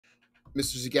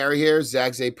Mr. Zagari here,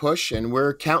 APUSH, and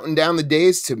we're counting down the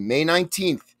days to May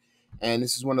 19th. And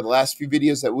this is one of the last few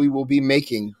videos that we will be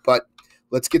making. But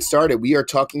let's get started. We are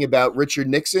talking about Richard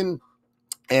Nixon,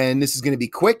 and this is going to be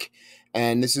quick.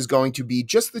 And this is going to be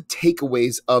just the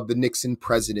takeaways of the Nixon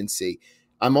presidency.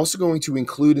 I'm also going to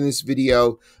include in this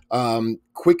video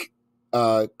quick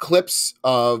clips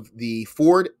of the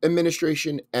Ford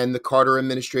administration and the Carter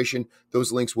administration.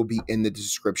 Those links will be in the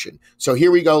description. So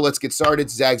here we go. Let's get started.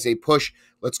 Zags a push.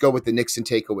 Let's go with the Nixon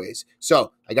takeaways.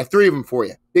 So I got 3 of them for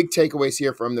you. Big takeaways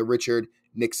here from the Richard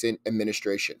Nixon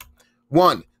administration.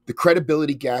 1, the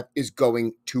credibility gap is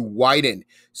going to widen.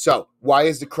 So why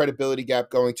is the credibility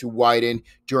gap going to widen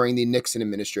during the Nixon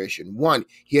administration? 1,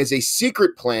 he has a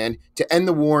secret plan to end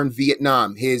the war in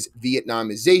Vietnam, his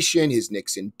Vietnamization, his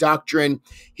Nixon doctrine,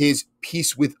 his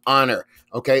peace with honor,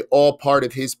 okay, all part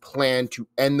of his plan to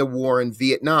end the war in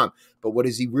Vietnam. But what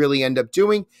does he really end up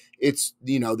doing? It's,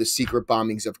 the secret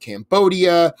bombings of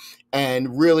Cambodia,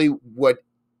 and really what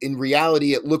in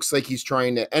reality, it looks like he's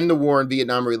trying to end the war in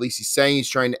Vietnam, or at least he's saying he's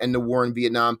trying to end the war in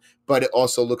Vietnam, but it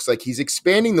also looks like he's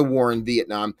expanding the war in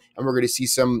Vietnam, and we're going to see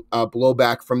some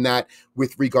blowback from that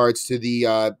with regards to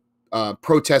the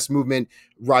protest movement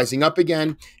rising up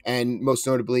again, and most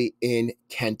notably in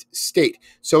Kent State.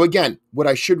 So again, what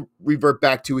I should revert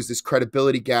back to is this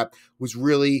credibility gap was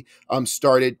really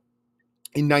started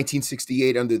in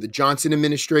 1968 under the Johnson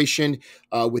administration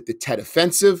with the Tet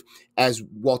Offensive, as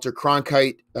Walter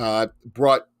Cronkite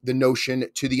brought the notion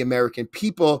to the American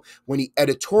people when he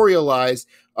editorialized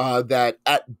that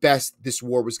at best this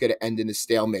war was going to end in a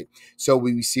stalemate. So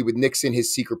we see with Nixon,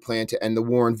 his secret plan to end the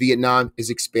war in Vietnam is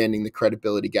expanding the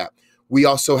credibility gap. We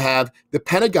also have the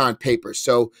Pentagon Papers.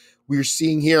 So we're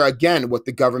seeing here again what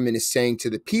the government is saying to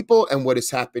the people and what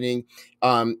is happening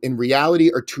in reality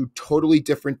are 2 totally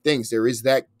different things. There is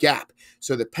that gap.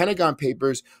 So the Pentagon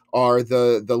Papers are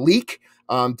the leak.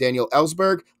 Daniel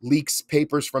Ellsberg leaks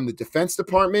papers from the Defense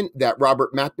Department that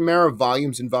Robert McNamara,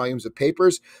 volumes and volumes of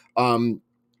papers,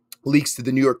 leaks to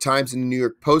the New York Times and the New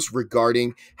York Post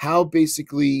regarding how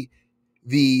basically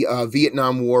the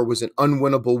Vietnam War was an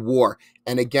unwinnable war.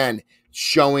 And again,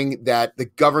 showing that the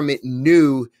government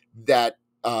knew that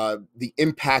the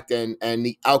impact and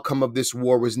the outcome of this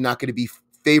war was not going to be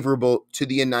favorable to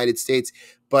the United States,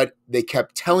 but they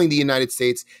kept telling the United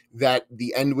States that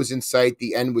the end was in sight,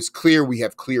 the end was clear, we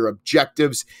have clear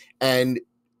objectives, and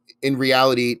in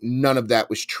reality, none of that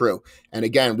was true. And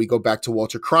again, we go back to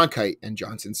Walter Cronkite, and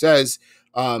Johnson says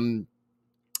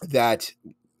that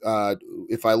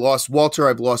if I lost Walter,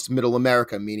 I've lost Middle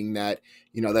America, meaning that,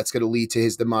 that's going to lead to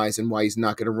his demise and why he's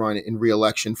not going to run in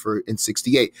re-election in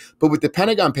 68. But with the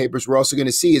Pentagon Papers, we're also going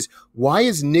to see is why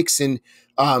is Nixon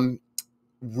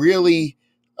really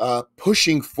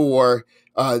pushing for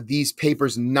these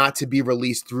papers not to be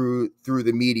released through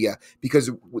the media, because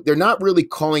they're not really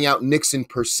calling out Nixon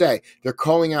per se. They're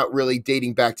calling out really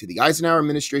dating back to the Eisenhower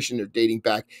administration. They're dating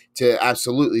back to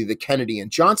absolutely the Kennedy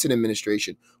and Johnson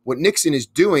administration. What Nixon is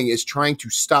doing is trying to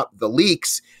stop the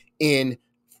leaks in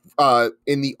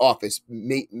the office,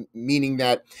 meaning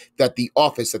that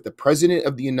the president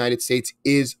of the United States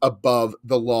is above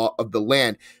the law of the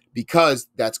land, because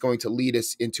that's going to lead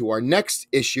us into our next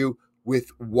issue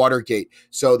with Watergate.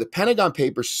 So the Pentagon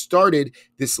Papers started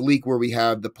this leak where we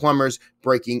have the plumbers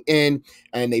breaking in,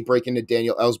 and they break into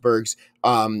Daniel Ellsberg's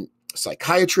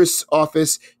psychiatrist's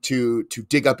office to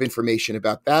dig up information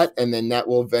about that. And then that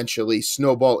will eventually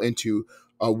snowball into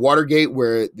Watergate,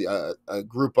 where a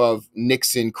group of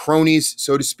Nixon cronies,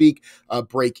 so to speak,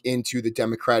 break into the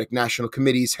Democratic National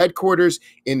Committee's headquarters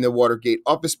in the Watergate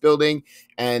office building,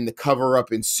 and the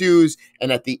cover-up ensues.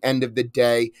 And at the end of the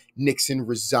day, Nixon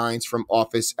resigns from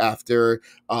office after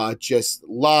just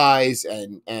lies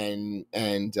and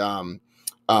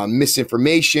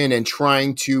misinformation and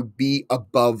trying to be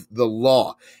above the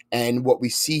law. And what we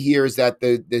see here is that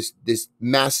this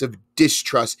massive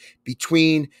distrust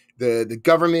between the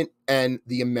government and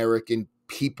the American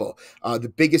people.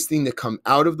 The biggest thing that come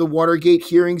out of the Watergate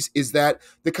hearings is that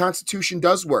the Constitution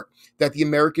does work, that the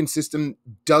American system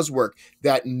does work,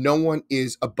 that no one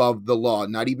is above the law.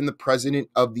 Not even the president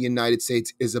of the United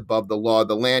States is above the law of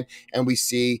the land. And we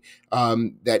see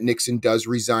that Nixon does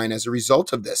resign as a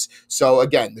result of this. So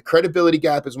again, the credibility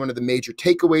gap is one of the major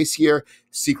takeaways here.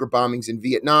 Secret bombings in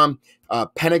Vietnam,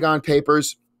 Pentagon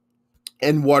Papers,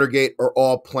 and Watergate are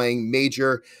all playing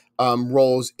major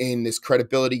roles in this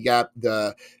credibility gap,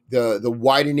 the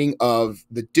widening of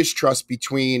the distrust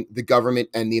between the government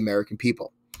and the American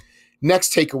people.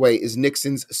 Next takeaway is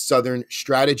Nixon's Southern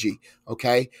strategy,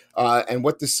 okay? And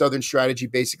what the Southern strategy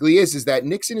basically is that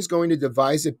Nixon is going to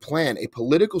devise a plan, a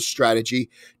political strategy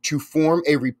to form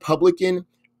a Republican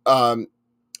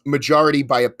majority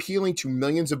by appealing to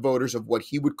millions of voters of what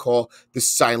he would call the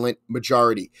silent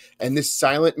majority. And this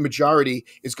silent majority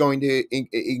is going to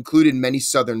include many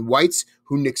Southern whites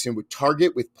who Nixon would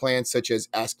target with plans such as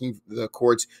asking the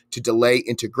courts to delay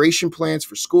integration plans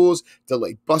for schools,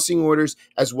 delay busing orders,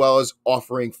 as well as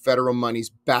offering federal monies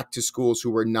back to schools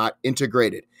who were not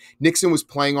integrated. Nixon was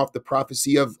playing off the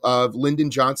prophecy of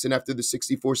Lyndon Johnson after the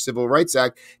 '64 Civil Rights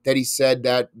Act, that he said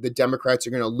that the Democrats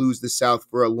are going to lose the South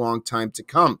for a long time to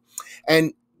come.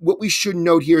 And what we should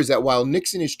note here is that while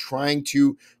Nixon is trying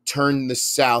to turn the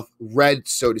South red,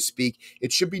 so to speak,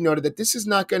 it should be noted that this is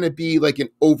not going to be like an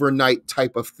overnight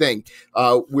type of thing,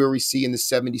 where we see in the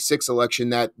 '76 election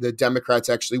that the Democrats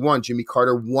actually won. Jimmy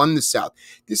Carter won the South.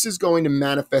 This is going to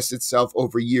manifest itself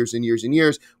over years and years and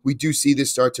years. We do see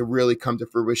this start to really come to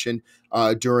fruition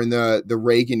during the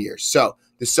Reagan years. So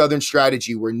the Southern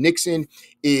strategy, where Nixon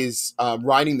is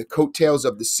riding the coattails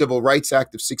of the Civil Rights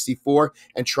Act of '64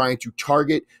 and trying to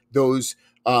target those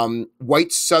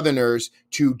white Southerners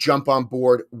to jump on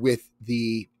board with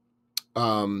the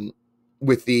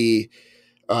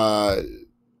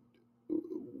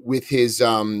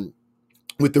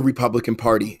Republican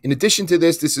Party. In addition to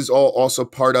this, this is all also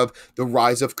part of the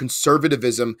rise of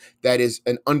conservatism that is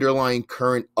an underlying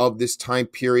current of this time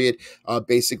period,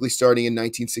 basically starting in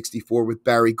 1964 with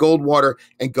Barry Goldwater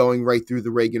and going right through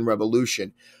the Reagan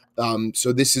Revolution.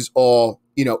 So this is all,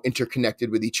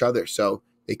 interconnected with each other. So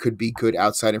they could be good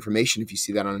outside information if you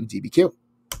see that on a DBQ.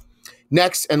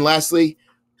 Next and lastly,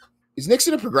 is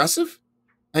Nixon a progressive?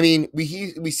 I mean, we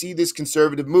see this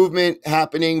conservative movement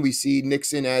happening. We see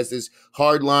Nixon as this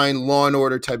hardline law and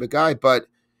order type of guy. But,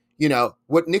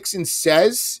 what Nixon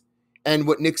says and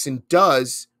what Nixon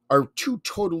does are two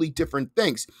totally different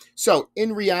things. So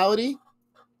in reality,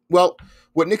 well,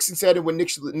 what Nixon said and what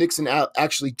Nixon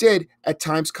actually did at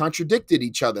times contradicted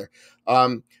each other.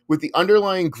 With the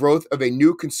underlying growth of a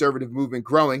new conservative movement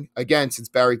growing, again, since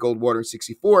Barry Goldwater in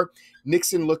 '64,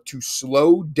 Nixon looked to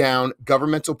slow down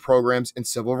governmental programs and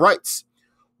civil rights.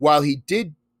 While he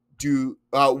did to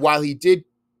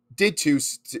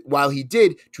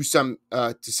some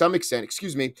extent,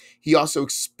 he also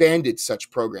expanded such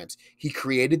programs. He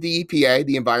created the EPA,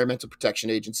 the Environmental Protection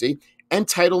Agency, and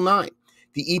Title IX.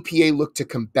 The EPA looked to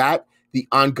combat the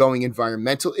ongoing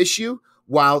environmental issue,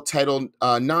 while Title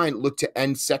IX looked to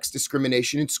end sex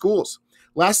discrimination in schools.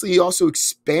 Lastly, he also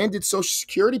expanded Social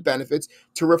Security benefits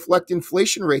to reflect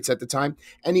inflation rates at the time,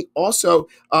 and he also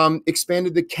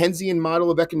expanded the Keynesian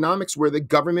model of economics, where the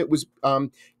government was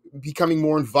becoming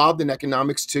more involved in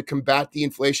economics to combat the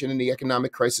inflation and the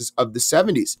economic crisis of the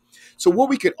 '70s. So what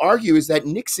we could argue is that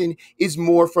Nixon is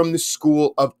more from the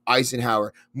school of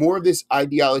Eisenhower, more of this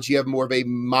ideology of more of a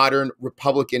modern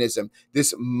republicanism,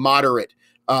 this moderate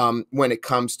when it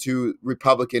comes to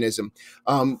republicanism,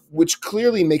 which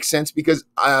clearly makes sense because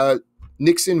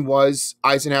Nixon was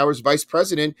Eisenhower's vice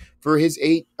president for his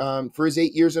 8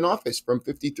 years in office, from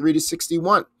 '53 to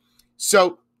 '61.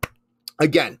 So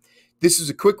again, this is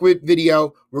a quick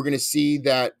video. We're going to see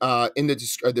that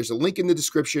there's a link in the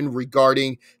description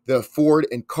regarding the Ford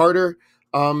and Carter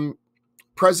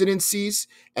presidencies,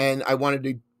 and I wanted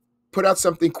to put out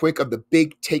something quick of the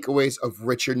big takeaways of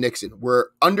Richard Nixon. We're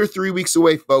under 3 weeks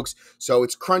away, folks, so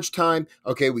it's crunch time.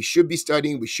 Okay, we should be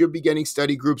studying. We should be getting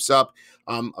study groups up.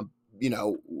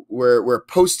 We're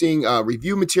posting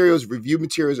review materials. Review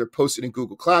materials are posted in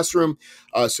Google Classroom,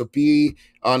 so be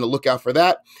on the lookout for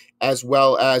that, as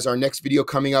well as our next video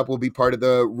coming up will be part of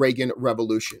the Reagan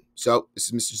Revolution. So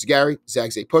this is Mr. Zagari,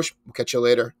 Zag's APUSH. We'll catch you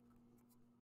later.